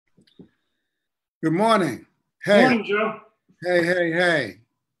Good morning. Hey, Morning, Joe. hey.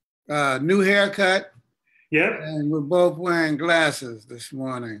 New haircut, Yep. and we're both wearing glasses this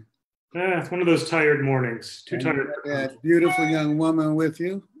morning. It's one of those tired mornings. Too And you tired got for that beautiful young woman with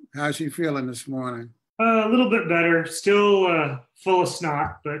you. How's she feeling this morning? a little bit better. Still full of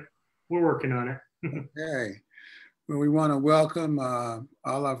snot, but we're working on it. Hey, well, we want to welcome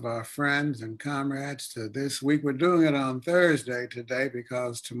all of our friends and comrades to this week. We're doing it on Thursday today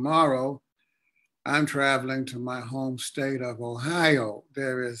because tomorrow I'm traveling to my home state of Ohio.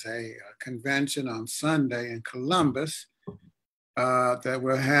 There is a convention on Sunday in Columbus that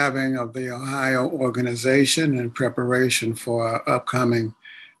we're having of the Ohio organization in preparation for our upcoming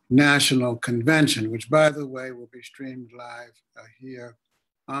national convention, which, by the way, will be streamed live here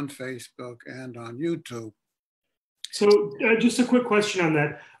on Facebook and on YouTube. So, just a quick question on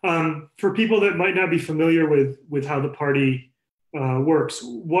that. For people that might not be familiar with how the party works,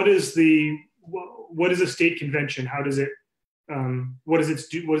 what is a state convention? How does it what does it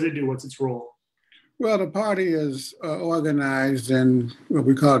do? What does it do? What's its role? Well, the party is organized in what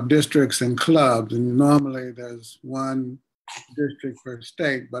we call districts and clubs, and normally there's one district per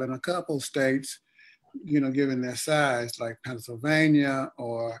state, but in a couple states, given their size, like Pennsylvania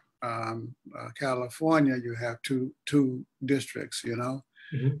or California, you have two districts,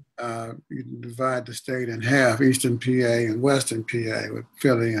 Mm-hmm. You can divide the state in half, Eastern PA and Western PA, with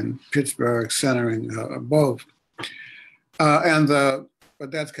Philly and Pittsburgh centering both. But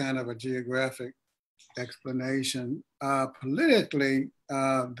that's kind of a geographic explanation. Politically,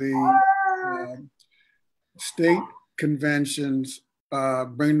 the state conventions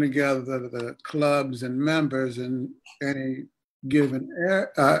bring together the clubs and members in any given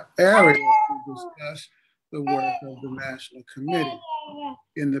area to discuss the work of the National Committee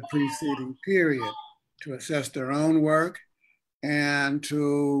in the preceding period, to assess their own work and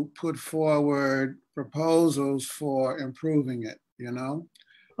to put forward proposals for improving it,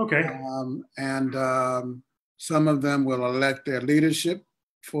 Okay. Some of them will elect their leadership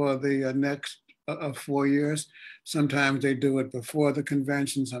for the next 4 years. Sometimes they do it before the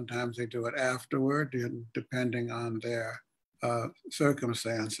convention, sometimes they do it afterward, depending on their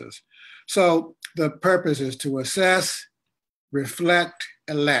circumstances. So the purpose is to assess, reflect,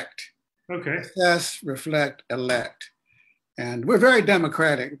 elect. Okay. Assess, reflect, elect. And we're very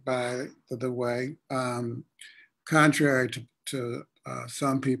democratic, by the way, contrary to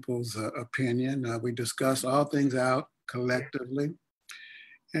some people's opinion. We discuss all things out collectively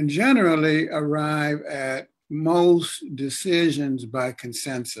and generally arrive at most decisions by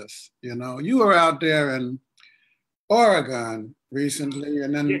consensus. You were out there in Oregon recently,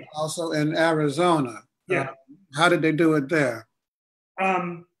 and then also in Arizona. Yeah. How did they do it there?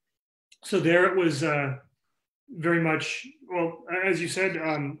 So there it was very much, well, as you said,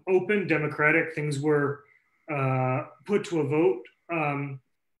 open, democratic. Things were put to a vote. There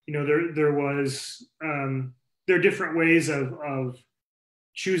are different ways of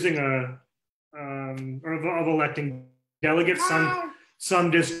choosing of electing delegates.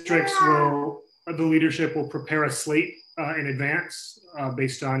 Some districts the leadership will prepare a slate in advance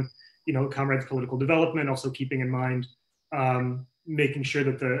based on comrades' political development, also keeping in mind making sure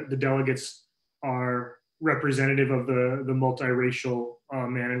that the delegates are representative of the multiracial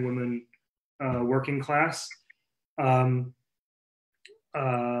man and women working class. But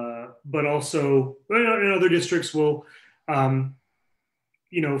also in other districts will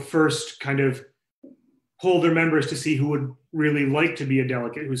first kind of poll their members to see who would really like to be a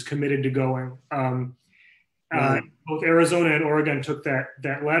delegate, who's committed to going. Both Arizona and Oregon took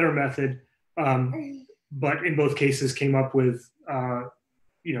that latter method, but in both cases came up with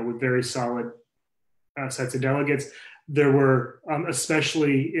with very solid sets of delegates. There were,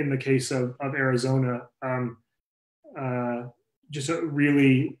 especially in the case of Arizona, just a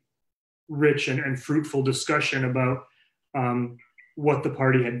really rich and fruitful discussion about what the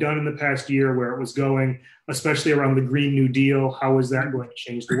party had done in the past year, where it was going, especially around the Green New Deal. How was that going to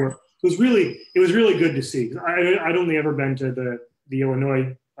change the work? It was really good to see. I'd only ever been to the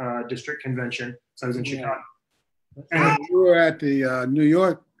Illinois district convention, so I was in Chicago. And you were at the New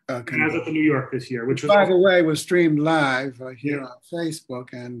York convention. I was at the New York this year, which was, by the way, was streamed live here on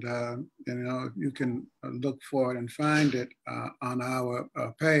Facebook, and you can look for it and find it on our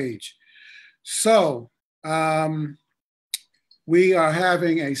page. So we are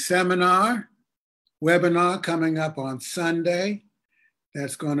having a webinar coming up on Sunday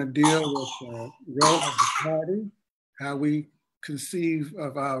that's going to deal with the role of the party, how we conceive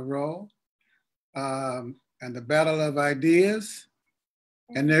of our role, and the battle of ideas.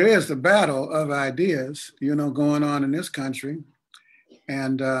 And there is a battle of ideas, going on in this country.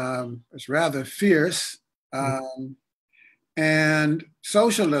 and it's rather fierce. And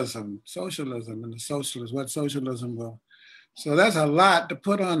socialism, and the socialist, what socialism will. So that's a lot to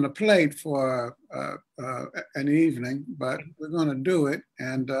put on the plate for an evening, but we're going to do it.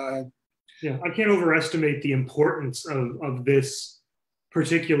 And yeah, I can't overestimate the importance of this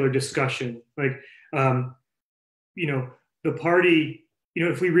particular discussion. Like, the party,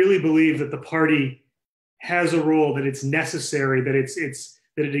 if we really believe that the party has a role, that it's necessary, that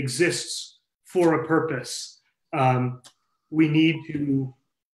it exists for a purpose, we need to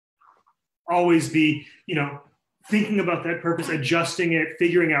always be, thinking about that purpose, adjusting it,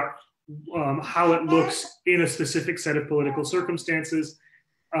 figuring out how it looks in a specific set of political circumstances.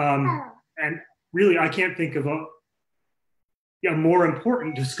 And really, I can't think of a more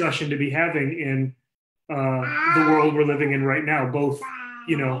important discussion to be having in the world we're living in right now, both,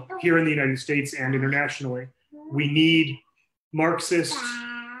 here in the United States and internationally. We need Marxist,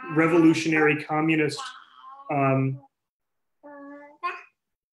 revolutionary, communist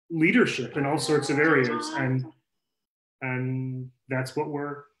leadership in all sorts of areas, and that's what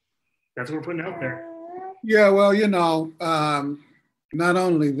we're putting out there. Yeah, well, not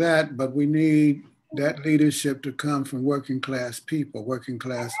only that, but we need that leadership to come from working class people, working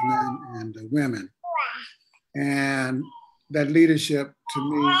class men and women. And that leadership,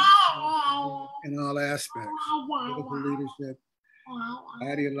 to me, in all aspects, political leadership,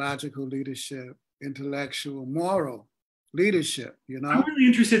 ideological leadership, intellectual, moral leadership, I'm really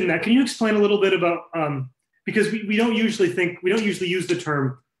interested in that. Can you explain a little bit about, because we don't usually use the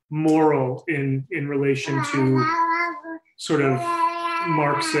term moral in relation to sort of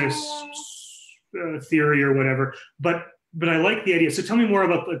Marxist theory or whatever, but I like the idea. So tell me more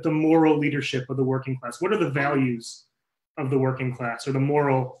about the moral leadership of the working class. What are the values of the working class, or the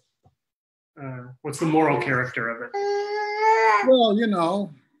moral, what's the moral character of it? Well,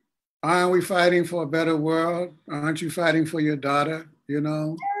 aren't we fighting for a better world? Aren't you fighting for your daughter,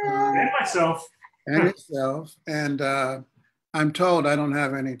 and myself. And yourself. And I'm told, I don't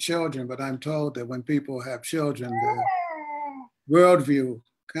have any children, but I'm told that when people have children, their worldview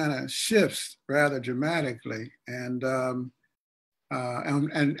kind of shifts rather dramatically. And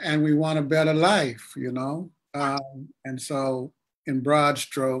we want a better life, and so in broad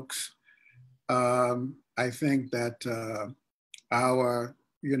strokes, I think that our,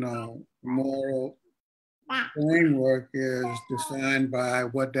 moral framework is defined by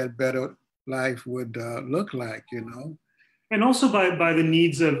what that better life would look like, And also by the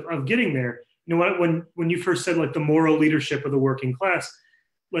needs of getting there. When you first said like the moral leadership of the working class,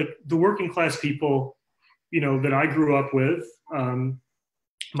 like the working class people, that I grew up with,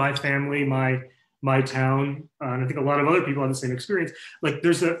 my family, my town, and I think a lot of other people have the same experience. Like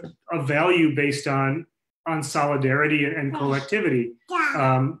there's a value based on solidarity and collectivity,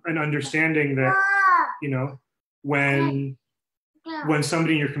 and understanding that, when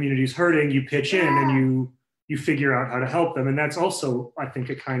somebody in your community is hurting, you pitch in and you figure out how to help them. And that's also, I think,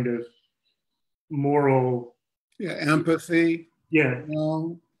 a kind of moral. Yeah, empathy. Yeah.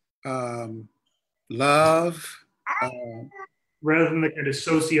 Love. Rather than the kind of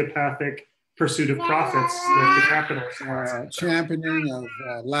sociopathic pursuit of profits that the capitalists. Championing of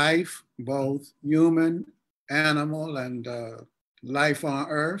life, both human, animal, and life on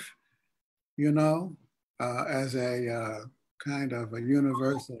earth, as a kind of a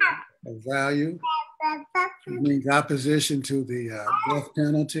universal value. It means opposition to the death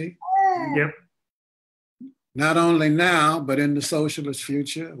penalty. Yep. Not only now, but in the socialist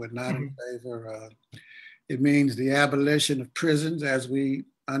future, we're not in favor. It means the abolition of prisons as we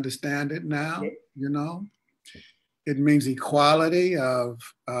understand it now, It means equality of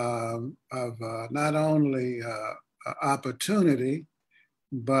not only opportunity,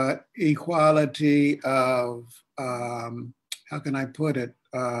 but equality of, how can I put it?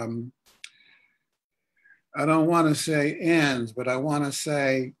 I don't want to say ends, but I want to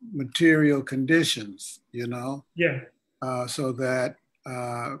say material conditions, Yeah. So that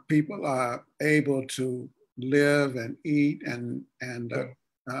people are able to live and eat and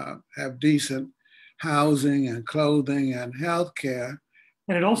have decent housing and clothing and health care.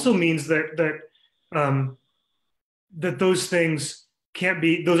 And it also means that those things can't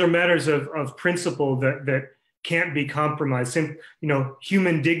be, those are matters of principle that can't be compromised.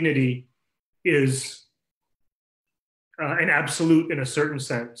 Human dignity is an absolute in a certain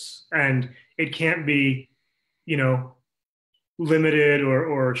sense, and it can't be, limited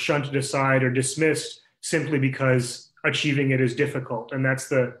or shunted aside or dismissed simply because achieving it is difficult. And that's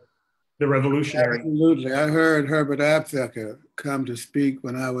the revolutionary. Absolutely. I heard Herbert Aptheker come to speak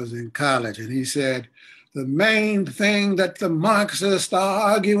when I was in college, and he said, the main thing that the Marxists are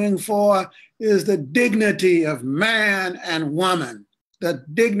arguing for is the dignity of man and woman. The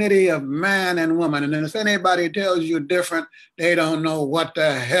dignity of man and woman. And then if anybody tells you different, they don't know what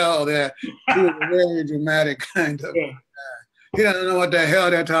the hell they're doing. A very dramatic kind of. Yeah. He doesn't know what the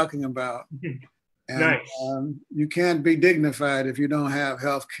hell they're talking about. And Nice. You can't be dignified if you don't have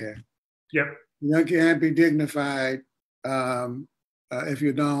health care. Yep. You can't be dignified if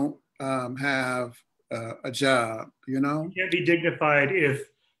you don't have a job, you know? You can't be dignified if,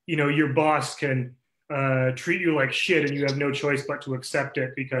 your boss can treat you like shit and you have no choice but to accept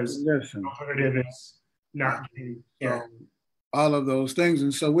it because the alternative is not getting all of those things.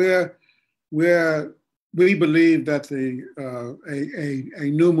 And so we believe that a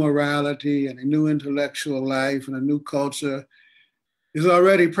new morality and a new intellectual life and a new culture is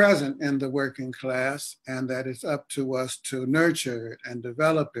already present in the working class, and that it's up to us to nurture it and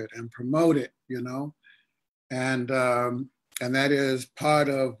develop it and promote it, and that is part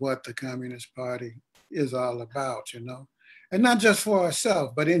of what the Communist Party is all about, and not just for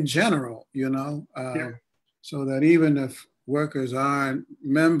ourselves, but in general, so that even if workers aren't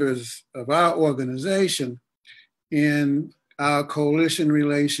members of our organization, in our coalition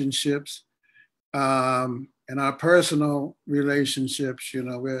relationships, in our personal relationships,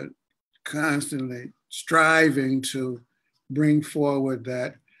 we're constantly striving to bring forward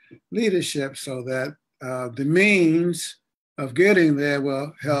that leadership so that the means of getting there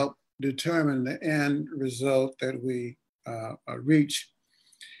will help determine the end result that we reach.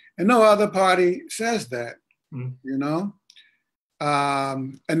 And no other party says that, and no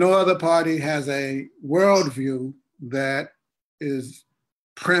other party has a worldview that is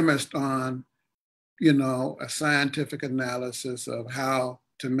premised on, a scientific analysis of how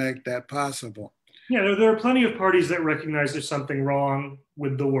to make that possible. Yeah, there are plenty of parties that recognize there's something wrong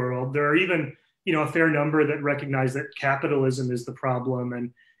with the world. There are even, a fair number that recognize that capitalism is the problem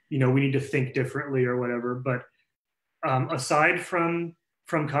and, we need to think differently or whatever. But aside from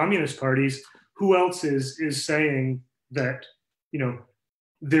communist parties, who else is saying that,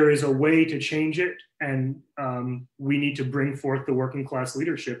 there is a way to change it and we need to bring forth the working class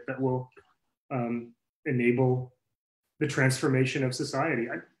leadership that will enable the transformation of society?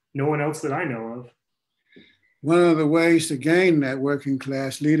 No one else that I know of. One of the ways to gain that working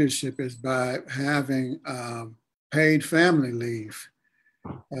class leadership is by having paid family leave,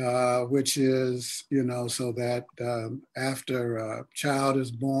 which is, so that after a child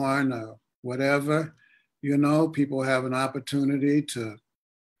is born or whatever, people have an opportunity to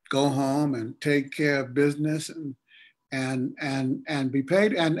go home and take care of business and be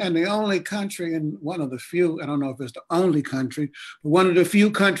paid. And the only country, and one of the few, I don't know if it's the only country, but one of the few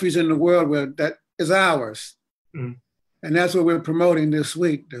countries in the world where that is ours. Mm. And that's what we're promoting this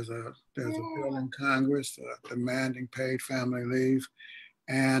week. There's a bill in Congress demanding paid family leave,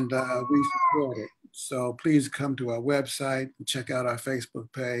 and we support it. So please come to our website and check out our Facebook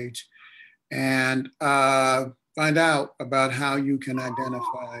page and find out about how you can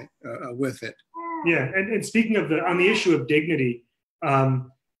identify with it. Yeah, and speaking of on the issue of dignity, my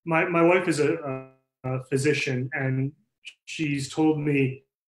wife is a physician, and she's told me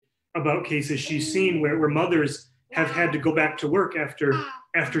about cases she's seen where mothers have had to go back to work after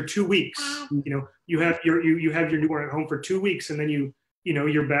 2 weeks. You have your newborn at home for 2 weeks, and then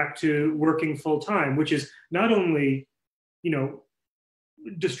you're back to working full time, which is not only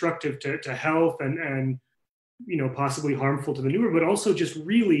destructive to health and possibly harmful to the newborn, but also just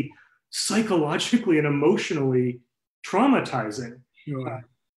really psychologically and emotionally traumatizing. Sure.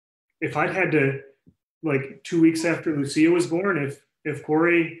 If I'd had to, 2 weeks after Lucia was born, if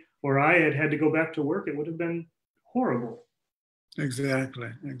Corey or I had to go back to work, it would have been horrible. Exactly.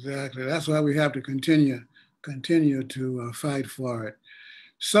 That's why we have to continue to fight for it.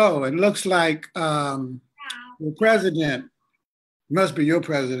 So it looks like the president must be your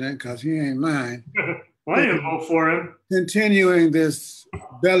president because he ain't mine. Well, I didn't vote for him. Continuing this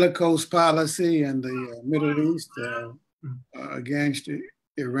bellicose policy in the Middle East against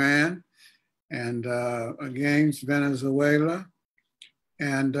Iran and against Venezuela.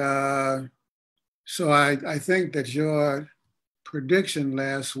 And so I think that your prediction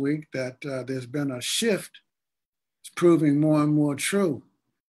last week that there's been a shift is proving more and more true.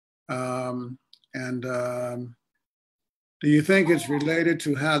 Do you think it's related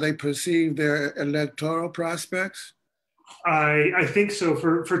to how they perceive their electoral prospects? I think so.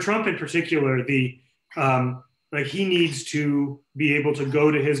 For Trump in particular, he needs to be able to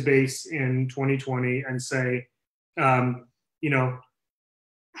go to his base in 2020 and say,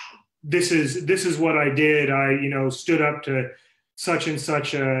 this is what I did. I stood up to such and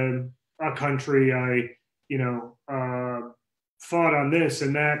such a country. fought on this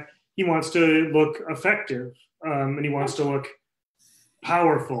and that. He wants to look effective, and he wants to look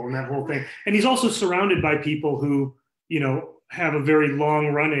powerful and that whole thing. And he's also surrounded by people who, have a very long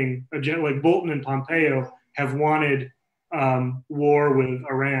running agenda, like Bolton and Pompeo have wanted war with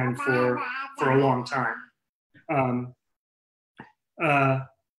Iran for a long time.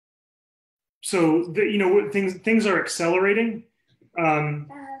 So things are accelerating, and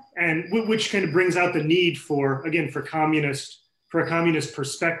which kind of brings out the need for a communist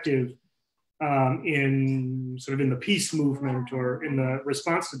perspective in the peace movement or in the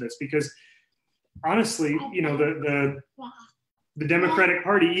response to this, because honestly, the Democratic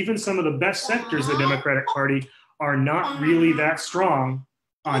Party, even some of the best sectors of the Democratic Party, are not really that strong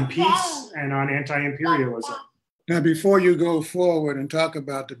on peace and on anti-imperialism. Now, before you go forward and talk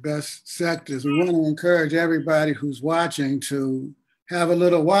about the best sectors, we want to encourage everybody who's watching to have a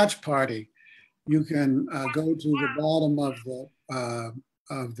little watch party. You can go to the bottom of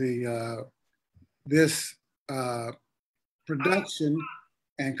this production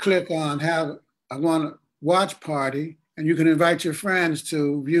and click on I want to watch party, and you can invite your friends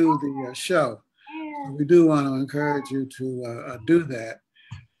to view the show. So we do want to encourage you to do that.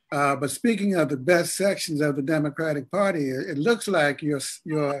 But speaking of the best sections of the Democratic Party, it looks like your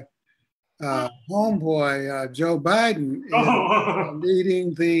homeboy Joe Biden is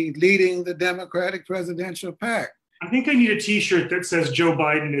leading the Democratic presidential pack. I think I need a T-shirt that says "Joe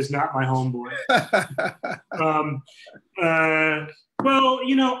Biden is not my homeboy."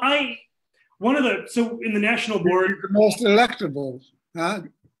 So in the national board, the most electable, huh?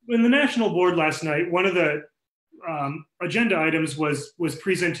 In the national board last night, one of the agenda items was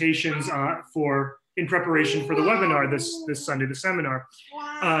presentations in preparation for the webinar this Sunday, the seminar.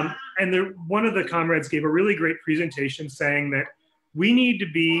 And one of the comrades gave a really great presentation saying that we need to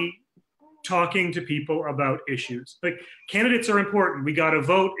be talking to people about issues. Like, candidates are important. We got to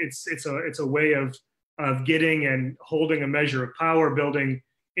vote. It's a way of getting and holding a measure of power, building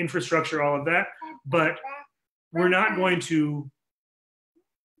infrastructure, all of that. But we're not going to,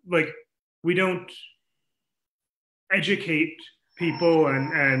 we don't educate people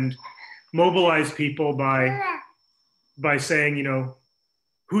and mobilize people by saying,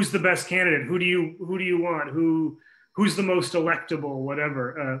 who's the best candidate? Who do you want? Who's the most electable?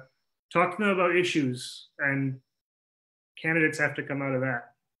 Whatever. Talk to them about issues, and candidates have to come out of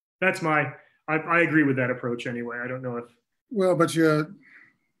that. That's I agree with that approach anyway. I don't know if. Well, but you're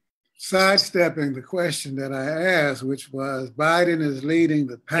sidestepping the question that I asked, which was Biden is leading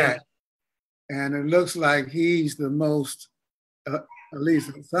the pack. Yeah. And it looks like he's the most, at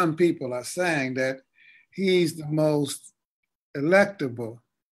least some people are saying that he's the most electable.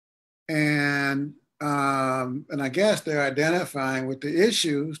 And I guess they're identifying with the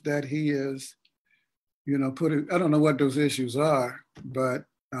issues that he is, putting. I don't know what those issues are, but.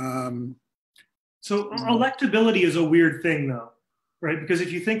 So electability is a weird thing, though, right? Because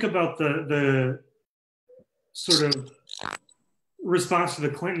if you think about the sort of response to the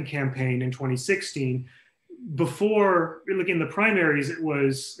Clinton campaign in 2016, before, in the primaries it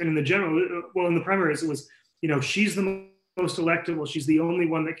was, and in the primaries it was, she's the most electable, she's the only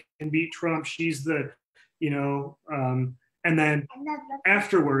one that can beat Trump, she's the, and then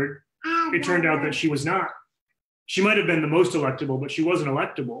afterward, it turned out that she was not. She might have been the most electable, but she wasn't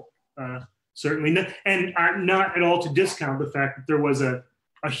electable, certainly. And not at all to discount the fact that there was a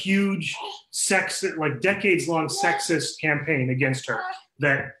huge decades-long sexist campaign against her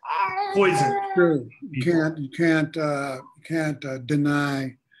that poisoned. True. You can't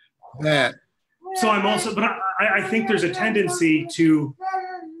deny that. So I think there's a tendency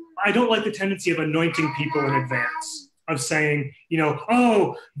I don't like the tendency of anointing people in advance, of saying,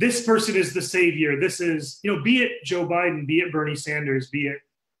 oh, this person is the savior. This is, be it Joe Biden, be it Bernie Sanders, be it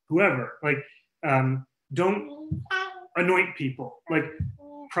whoever. Don't anoint people.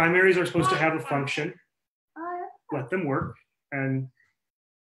 Primaries are supposed to have a function. Let them work. And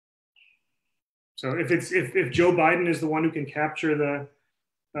so if Joe Biden is the one who can capture the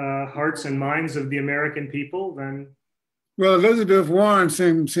hearts and minds of the American people, then. Well, Elizabeth Warren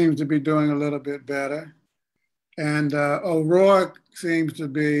seems to be doing a little bit better. And O'Rourke seems to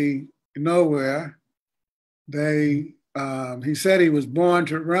be nowhere. He said he was born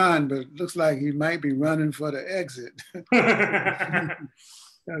to run, but it looks like he might be running for the exit. That's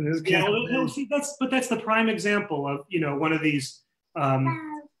the prime example of, one of these,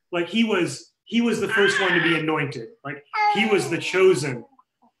 he was the first one to be anointed. He was the chosen.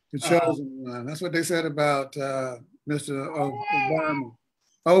 The chosen one. That's what they said about Mr. Obama,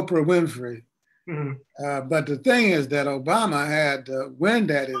 Oprah Winfrey. But the thing is that Obama had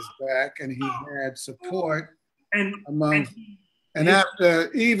wind at his back, and he had support among, and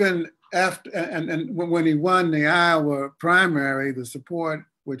when he won the Iowa primary, the support,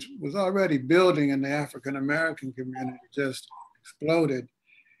 which was already building in the African American community, just exploded.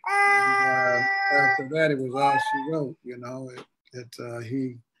 And, after that, it was all she wrote. You know,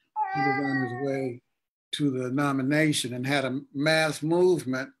 he was on his way to the nomination and had a mass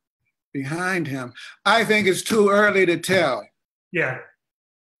movement behind him. I think it's too early to tell. Yeah.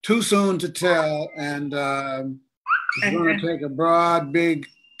 Too soon to tell, and it's going to take a broad, big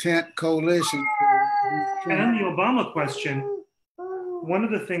tent coalition. And on the Obama question, one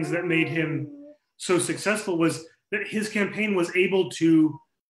of the things that made him so successful was that his campaign was able to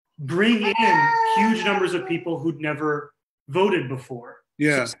bring in huge numbers of people who'd never voted before.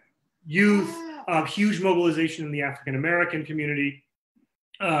 Yeah. So youth, huge mobilization in the African American community.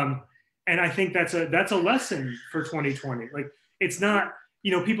 And I think that's a lesson for 2020. Like, it's not,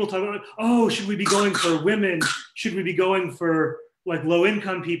 you know, people talk about, oh, should we be going for women? Should we be going for like low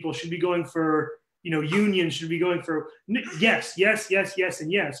income people? Should we be going for, you know, unions? Should we be going for, yes,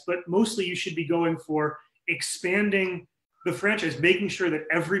 and yes. But mostly you should be going for expanding the franchise, making sure that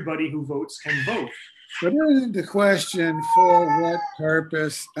everybody who votes can vote. But isn't the question for what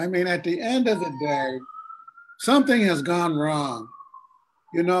purpose? I mean, at the end of the day, something has gone wrong.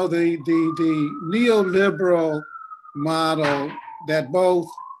 You know, the neoliberal model that both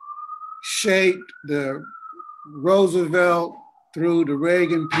shaped the Roosevelt through the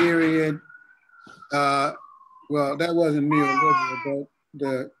Reagan period. Well, that wasn't neoliberal,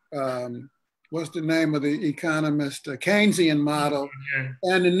 but the what's the name of the economist? Keynesian model,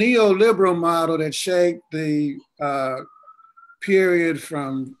 and the neoliberal model that shaped the period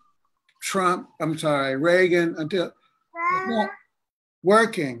from Reagan until it's not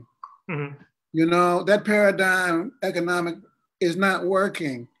working. You know, that paradigm economic is not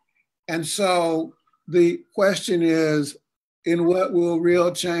working. And so the question is, in what will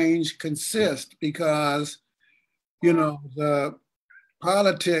real change consist? Because, you know, the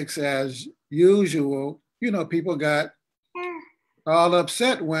politics as usual, you know, people got all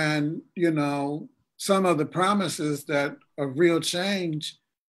upset when, you know, some of the promises that of real change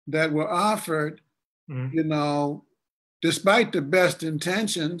that were offered, you know, despite the best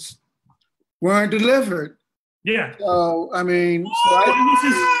intentions, weren't delivered. Yeah. So, I mean,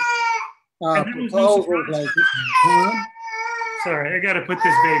 proposals like this. Sorry, I got to put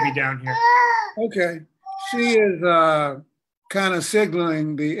this baby down here. Okay. She is kind of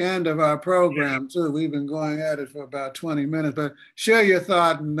signaling the end of our program, too. We've been going at it for about 20 minutes, but share your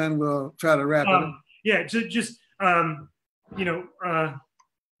thought and then we'll try to wrap it up. Yeah, just you know,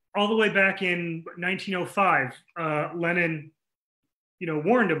 all the way back in 1905, Lenin, you know,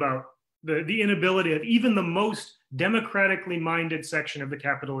 warned about the inability of even the most democratically minded section of the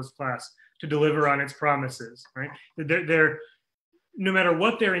capitalist class to deliver on its promises, right? They're no matter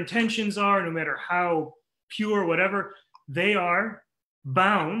what their intentions are, no matter how pure, whatever, they are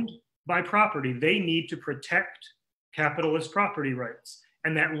bound by property. They need to protect capitalist property rights.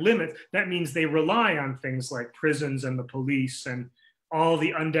 And that means they rely on things like prisons and the police and all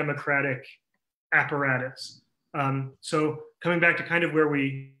the undemocratic apparatus. So coming back to kind of where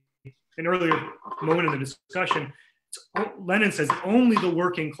an earlier moment in the discussion, Lenin says only the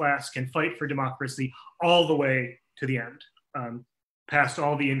working class can fight for democracy all the way to the end, past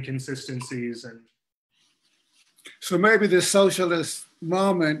all the inconsistencies. And so maybe the socialist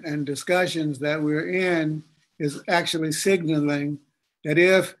moment and discussions that we're in is actually signaling that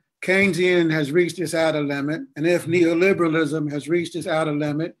if Keynesian has reached its outer limit, and if neoliberalism has reached its outer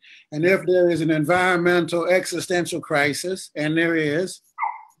limit, and if there is an environmental existential crisis, and there is,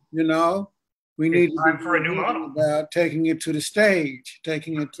 you know, we need to be for a new model about taking it to the stage,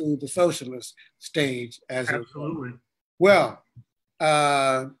 taking it to the socialist stage, as absolutely. It well,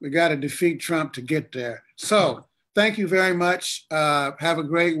 we got to defeat Trump to get there. So thank you very much. Have a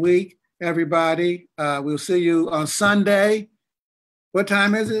great week, everybody. We'll see you on Sunday. What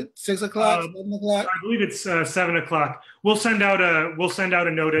time is it? 6 o'clock? 7 o'clock? I believe it's 7 o'clock. We'll send out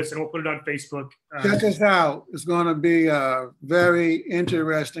a notice and we'll put it on Facebook. Check us out. It's going to be a very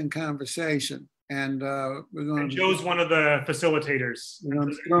interesting conversation, and we're going. And Joe's one of the facilitators. We're going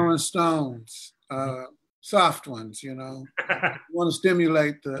to be throwing stones, soft ones. You know, we want to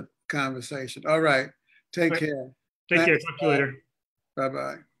stimulate the conversation. All right. Take care. Take care. Talk to you later. Bye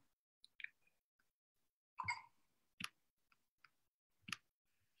bye.